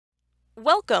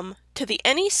Welcome to the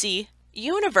NEC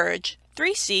Univerge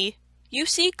 3C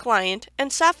UC Client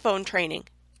and Softphone training.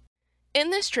 In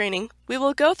this training, we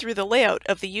will go through the layout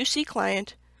of the UC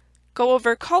client, go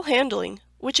over call handling,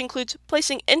 which includes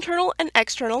placing internal and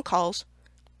external calls,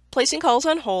 placing calls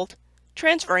on hold,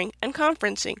 transferring, and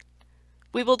conferencing.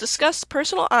 We will discuss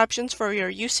personal options for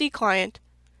your UC client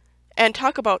and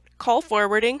talk about call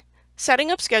forwarding,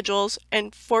 setting up schedules,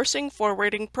 and forcing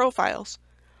forwarding profiles.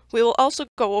 We will also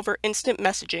go over instant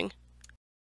messaging.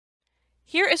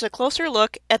 Here is a closer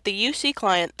look at the UC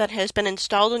client that has been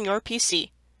installed on your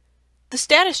PC. The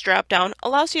status dropdown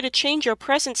allows you to change your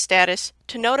present status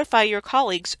to notify your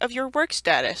colleagues of your work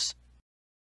status.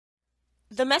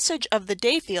 The message of the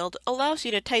day field allows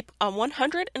you to type a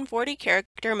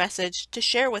 140-character message to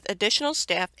share with additional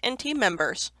staff and team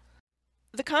members.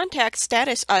 The contact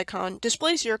status icon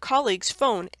displays your colleague's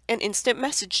phone and instant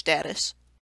message status.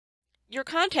 Your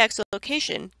contact's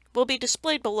location will be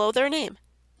displayed below their name.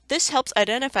 This helps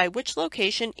identify which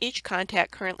location each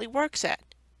contact currently works at.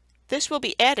 This will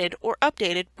be added or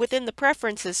updated within the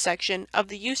Preferences section of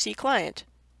the UC client.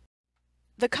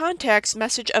 The contact's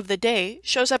message of the day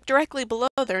shows up directly below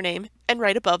their name and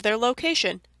right above their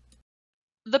location.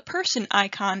 The person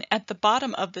icon at the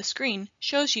bottom of the screen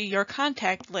shows you your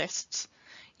contact lists.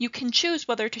 You can choose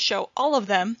whether to show all of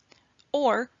them,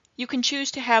 or you can choose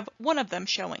to have one of them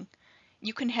showing.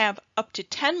 You can have up to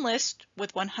 10 lists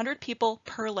with 100 people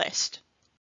per list.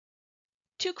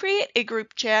 To create a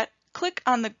group chat, click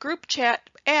on the Group Chat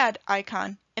Add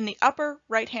icon in the upper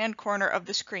right-hand corner of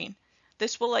the screen.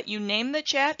 This will let you name the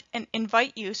chat and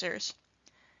invite users.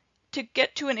 To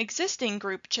get to an existing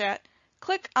group chat,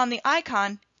 click on the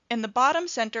icon in the bottom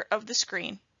center of the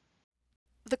screen.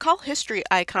 The Call History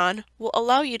icon will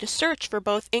allow you to search for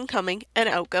both incoming and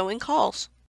outgoing calls.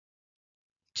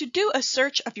 To do a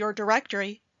search of your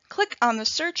directory, click on the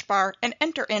search bar and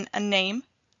enter in a name,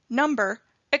 number,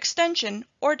 extension,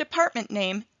 or department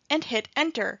name and hit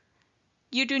enter.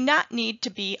 You do not need to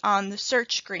be on the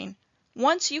search screen.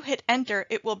 Once you hit enter,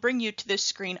 it will bring you to this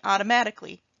screen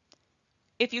automatically.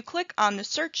 If you click on the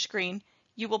search screen,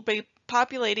 you will be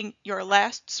populating your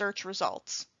last search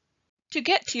results. To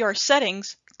get to your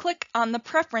settings, click on the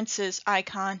Preferences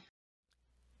icon.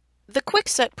 The Quick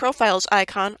Set Profiles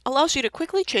icon allows you to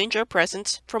quickly change your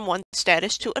presence from one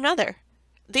status to another.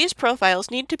 These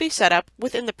profiles need to be set up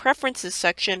within the Preferences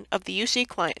section of the UC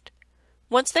client.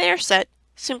 Once they are set,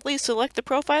 simply select the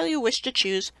profile you wish to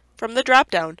choose from the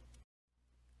drop-down.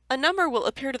 A number will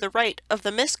appear to the right of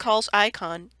the Missed Calls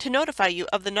icon to notify you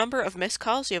of the number of missed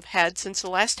calls you have had since the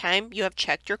last time you have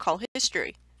checked your call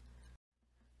history.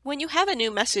 When you have a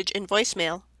new message in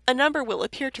voicemail, a number will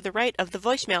appear to the right of the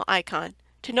voicemail icon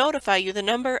to notify you the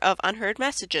number of unheard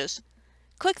messages.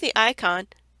 Click the icon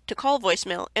to call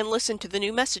voicemail and listen to the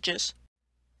new messages.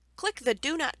 Click the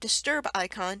Do Not Disturb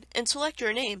icon and select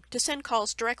your name to send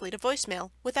calls directly to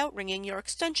voicemail without ringing your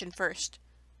extension first.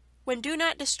 When Do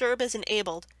Not Disturb is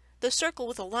enabled, the circle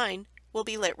with a line will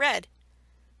be lit red.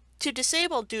 To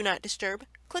disable Do Not Disturb,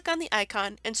 click on the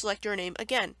icon and select your name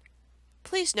again.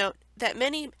 Please note that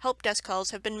many help desk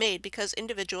calls have been made because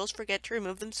individuals forget to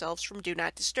remove themselves from Do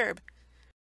Not Disturb.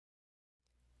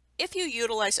 If you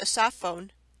utilize a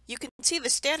Softphone, you can see the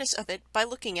status of it by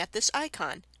looking at this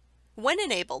icon. When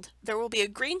enabled, there will be a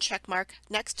green check mark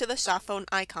next to the Softphone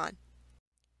icon.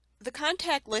 The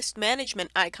Contact List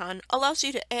Management icon allows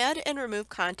you to add and remove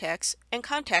contacts and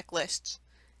contact lists.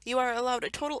 You are allowed a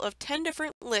total of 10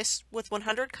 different lists with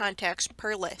 100 contacts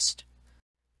per list.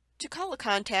 To call a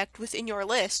contact within your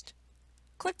list,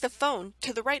 click the phone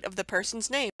to the right of the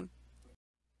person's name.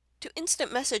 To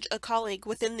instant message a colleague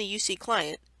within the UC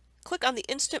client, click on the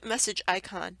Instant Message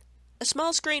icon. A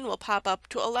small screen will pop up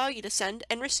to allow you to send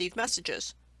and receive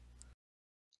messages.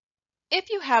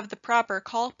 If you have the proper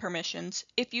call permissions,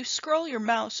 if you scroll your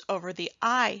mouse over the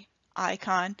I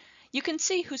icon, you can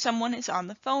see who someone is on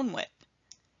the phone with.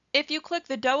 If you click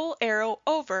the double arrow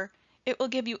over, it will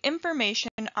give you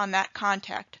information on that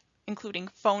contact, including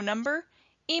phone number,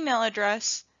 email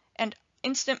address, and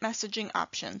instant messaging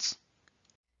options.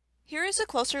 Here is a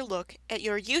closer look at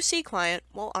your UC client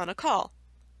while on a call.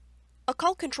 A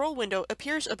call control window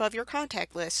appears above your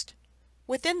contact list.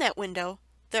 Within that window,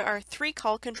 there are 3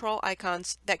 call control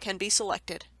icons that can be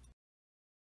selected.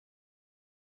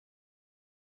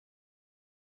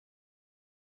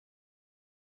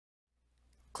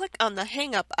 Click on the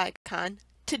Hang Up icon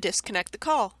to disconnect the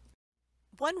call.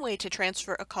 One way to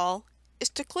transfer a call is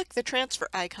to click the Transfer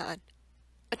icon.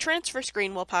 A transfer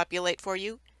screen will populate for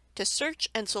you to search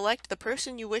and select the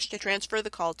person you wish to transfer the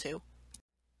call to.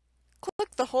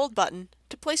 Click the Hold button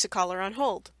to place a caller on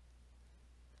hold.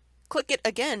 Click it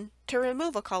again to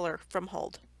remove a caller from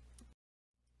hold.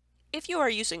 If you are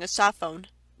using a softphone,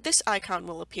 this icon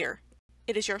will appear.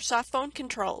 It is your softphone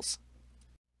controls.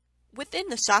 Within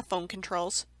the softphone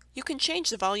controls, you can change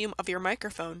the volume of your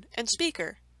microphone and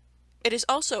speaker. It is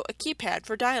also a keypad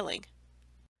for dialing.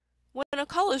 When a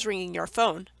call is ringing your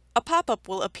phone, a pop-up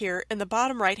will appear in the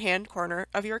bottom right-hand corner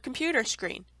of your computer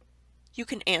screen. You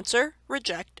can answer,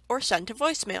 reject, or send to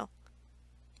voicemail.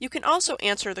 You can also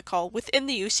answer the call within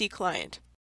the UC client.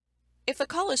 If a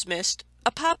call is missed,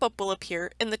 a pop-up will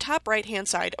appear in the top right-hand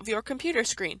side of your computer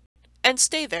screen and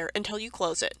stay there until you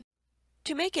close it.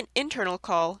 To make an internal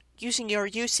call using your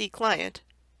UC client,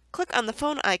 click on the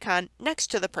phone icon next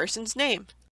to the person's name.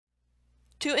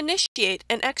 To initiate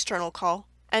an external call,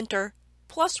 enter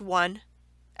 +1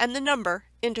 and the number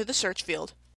into the search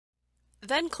field.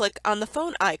 Then click on the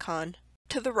phone icon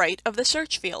to the right of the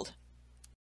search field.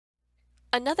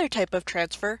 Another type of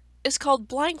transfer is called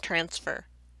blank transfer.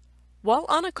 While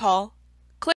on a call,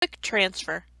 click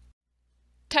Transfer.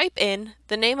 Type in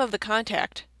the name of the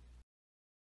contact.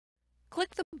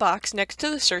 Click the box next to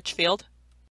the search field.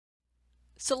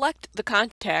 Select the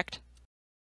contact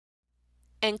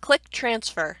and click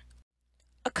Transfer.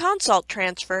 A consult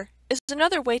transfer is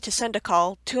another way to send a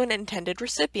call to an intended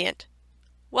recipient.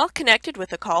 While connected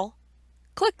with a call,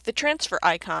 click the transfer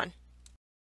icon.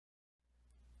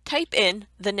 Type in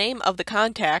the name of the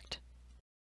contact.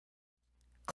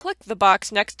 Click the box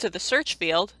next to the search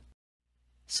field.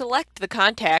 Select the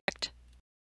contact.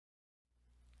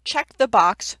 Check the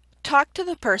box Talk to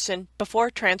the person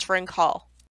before transferring call.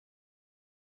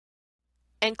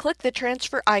 And click the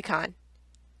transfer icon.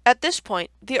 At this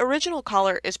point, the original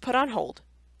caller is put on hold.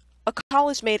 A call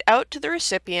is made out to the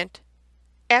recipient.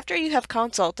 After you have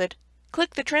consulted,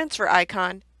 click the transfer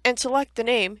icon and select the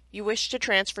name you wish to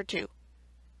transfer to.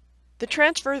 The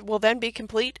transfer will then be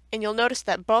complete and you'll notice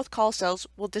that both call cells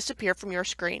will disappear from your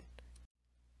screen.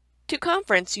 To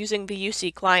conference using the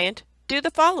UC client, do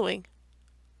the following.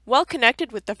 While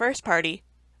connected with the first party,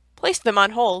 place them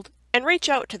on hold and reach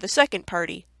out to the second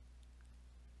party.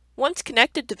 Once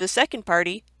connected to the second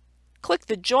party, click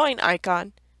the Join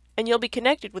icon and you'll be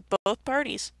connected with both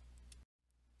parties.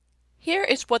 Here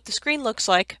is what the screen looks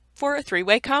like for a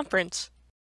three-way conference.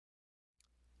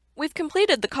 We've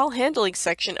completed the call handling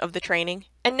section of the training,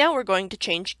 and now we're going to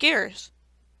change gears.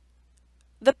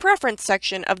 The Preference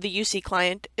section of the UC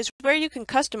client is where you can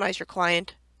customize your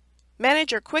client,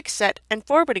 manage your quick set and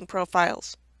forwarding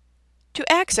profiles.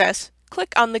 To access,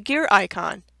 click on the gear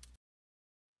icon.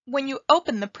 When you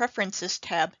open the Preferences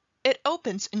tab, it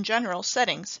opens in General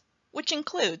Settings, which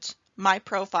includes My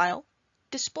Profile,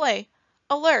 Display,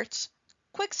 Alerts,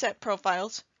 Quick Set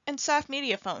Profiles, and Soft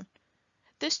Media Phone.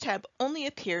 This tab only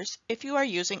appears if you are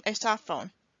using a softphone.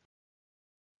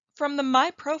 From the My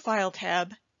Profile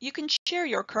tab, you can share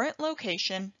your current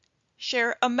location,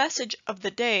 share a message of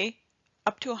the day,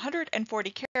 up to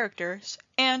 140 characters,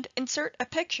 and insert a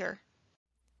picture.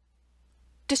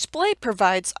 Display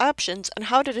provides options on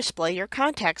how to display your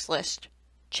contacts list,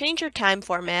 change your time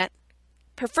format,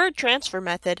 preferred transfer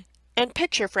method, and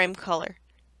picture frame color.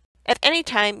 At any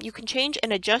time, you can change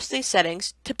and adjust these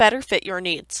settings to better fit your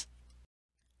needs.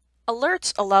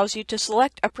 Alerts allows you to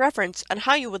select a preference on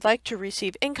how you would like to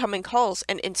receive incoming calls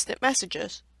and instant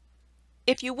messages.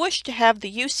 If you wish to have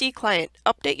the UC client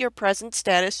update your present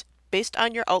status based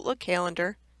on your Outlook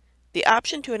calendar, the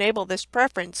option to enable this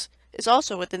preference is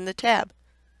also within the tab.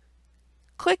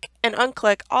 Click and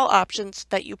unclick all options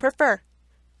that you prefer.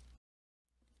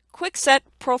 Quick Set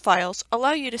Profiles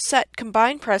allow you to set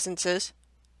combined presences,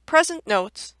 present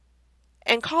notes,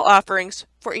 and call offerings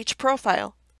for each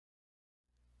profile.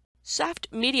 Soft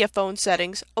Media Phone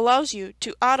settings allows you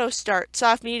to auto-start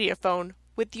Soft Media Phone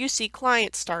with UC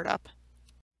Client Startup.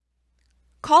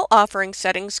 Call offering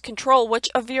settings control which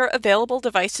of your available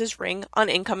devices ring on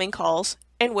incoming calls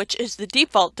and which is the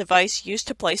default device used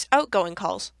to place outgoing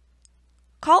calls.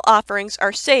 Call offerings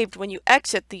are saved when you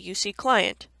exit the UC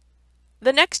client.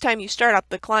 The next time you start up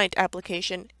the client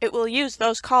application, it will use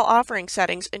those call offering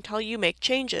settings until you make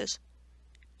changes.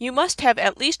 You must have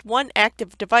at least one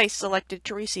active device selected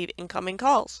to receive incoming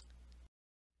calls.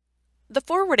 The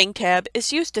Forwarding tab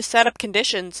is used to set up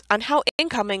conditions on how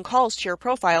incoming calls to your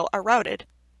profile are routed.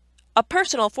 A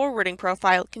personal forwarding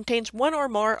profile contains one or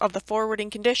more of the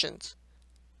forwarding conditions,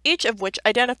 each of which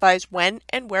identifies when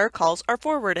and where calls are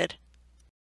forwarded.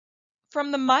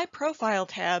 From the My Profile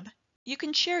tab, you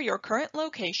can share your current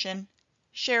location,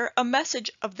 share a message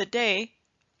of the day,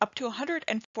 up to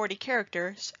 140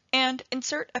 characters, and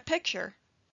insert a picture.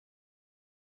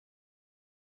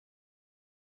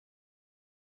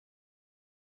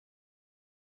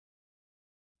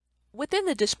 Within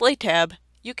the Display tab,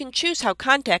 you can choose how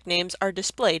contact names are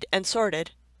displayed and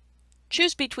sorted.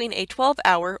 Choose between a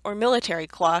 12-hour or military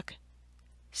clock.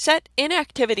 Set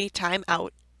inactivity time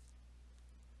out.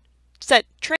 Set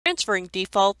transferring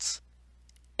defaults,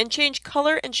 and change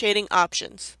color and shading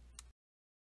options.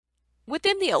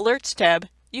 Within the Alerts tab,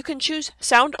 you can choose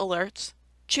Sound Alerts,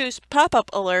 choose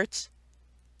Pop-up Alerts,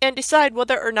 and decide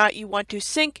whether or not you want to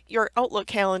sync your Outlook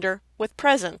calendar with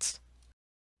Presence.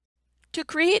 To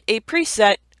create a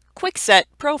preset Quick Set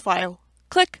profile,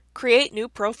 click Create New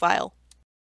Profile.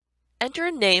 Enter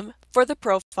a name for the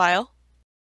profile.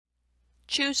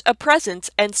 Choose a presence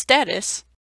and status.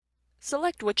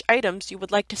 Select which items you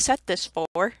would like to set this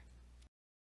for.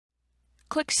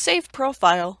 Click Save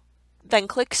Profile, then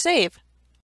click Save.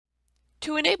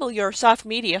 To enable your Soft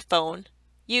Media phone,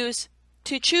 use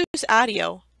To choose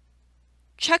audio,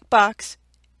 checkbox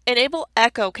Enable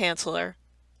Echo Canceller,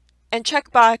 and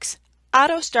checkbox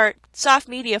Auto Start Soft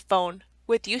Media Phone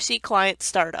with UC Client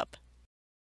Startup.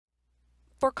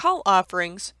 For call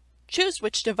offerings, choose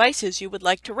which devices you would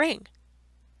like to ring: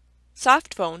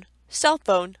 Softphone, cell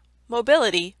phone,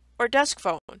 mobility, or desk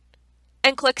phone,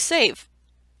 and click Save.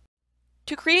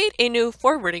 To create a new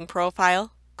forwarding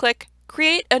profile, click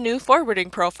Create a new forwarding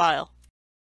profile.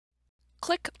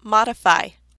 Click Modify.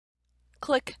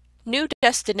 Click New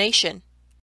Destination.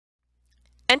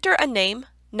 Enter a name,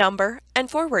 number, and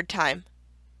forward time.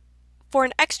 For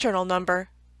an external number,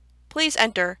 please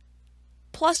enter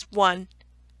 +1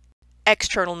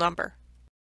 external number.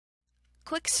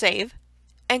 Click Save,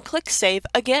 and click Save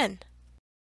again.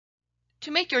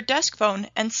 To make your desk phone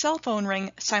and cell phone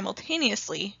ring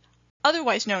simultaneously,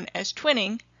 otherwise known as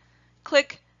twinning,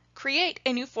 click Create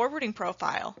a new forwarding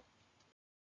profile.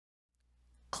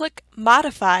 Click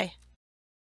Modify.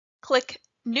 Click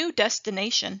New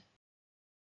Destination.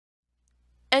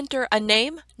 Enter a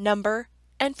name, number,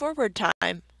 and forward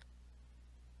time.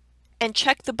 And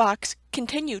check the box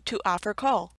Continue to offer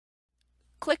call.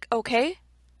 Click OK,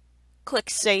 click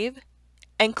Save,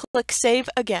 and click Save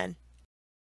again.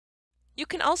 You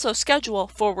can also schedule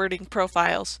forwarding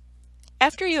profiles.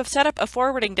 After you have set up a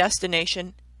forwarding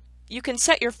destination, you can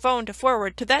set your phone to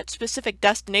forward to that specific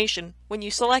destination when you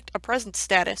select a presence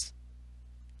status.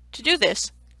 To do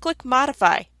this, click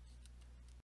Modify.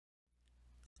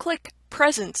 Click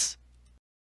Presence.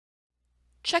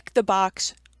 Check the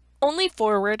box Only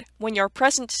forward when your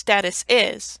present status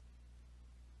is.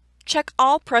 Check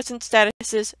all present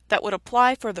statuses that would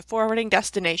apply for the forwarding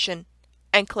destination,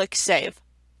 and click Save.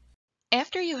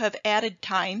 After you have added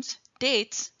times,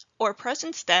 dates, or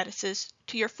present statuses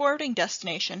to your forwarding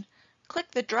destination,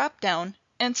 click the drop-down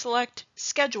and select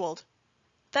Scheduled,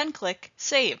 then click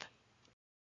Save.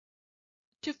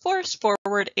 To force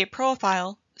forward a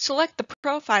profile, select the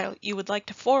profile you would like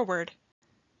to forward.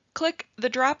 Click the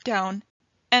drop-down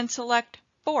and select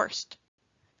Forced,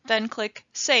 then click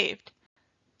Saved.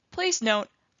 Please note,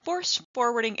 force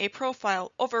forwarding a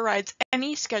profile overrides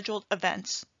any scheduled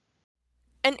events.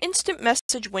 An instant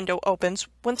message window opens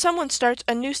when someone starts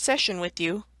a new session with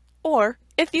you, or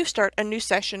if you start a new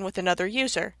session with another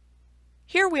user.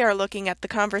 Here we are looking at the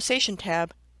Conversation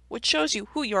tab, which shows you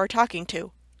who you are talking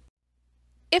to.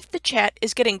 If the chat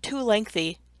is getting too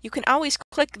lengthy, you can always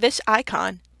click this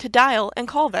icon to dial and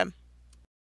call them.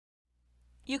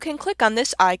 You can click on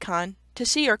this icon to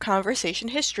see your conversation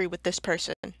history with this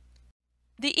person.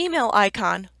 The email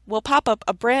icon will pop up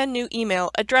a brand new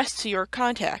email addressed to your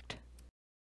contact.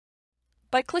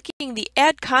 By clicking the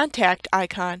Add Contact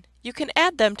icon, you can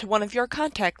add them to one of your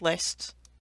contact lists.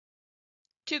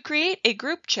 To create a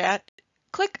group chat,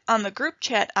 click on the group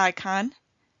chat icon,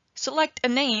 select a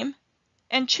name,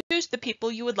 and choose the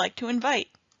people you would like to invite.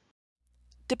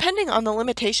 Depending on the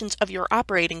limitations of your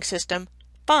operating system,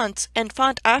 fonts and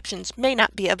font options may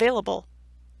not be available.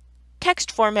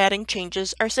 Text formatting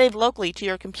changes are saved locally to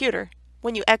your computer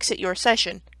when you exit your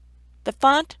session. The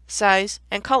font, size,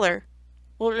 and color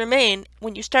will remain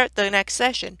when you start the next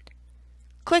session.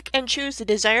 Click and choose the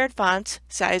desired fonts,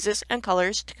 sizes, and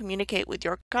colors to communicate with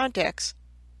your contacts.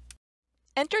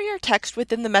 Enter your text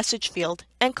within the message field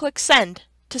and click Send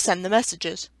to send the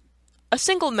messages. A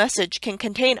single message can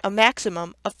contain a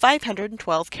maximum of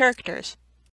 512 characters.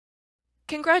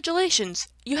 Congratulations!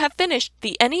 You have finished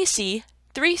the NEC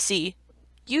 3C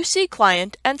UC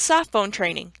Client and Softphone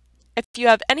training. If you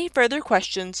have any further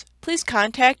questions, please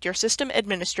contact your system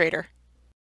administrator.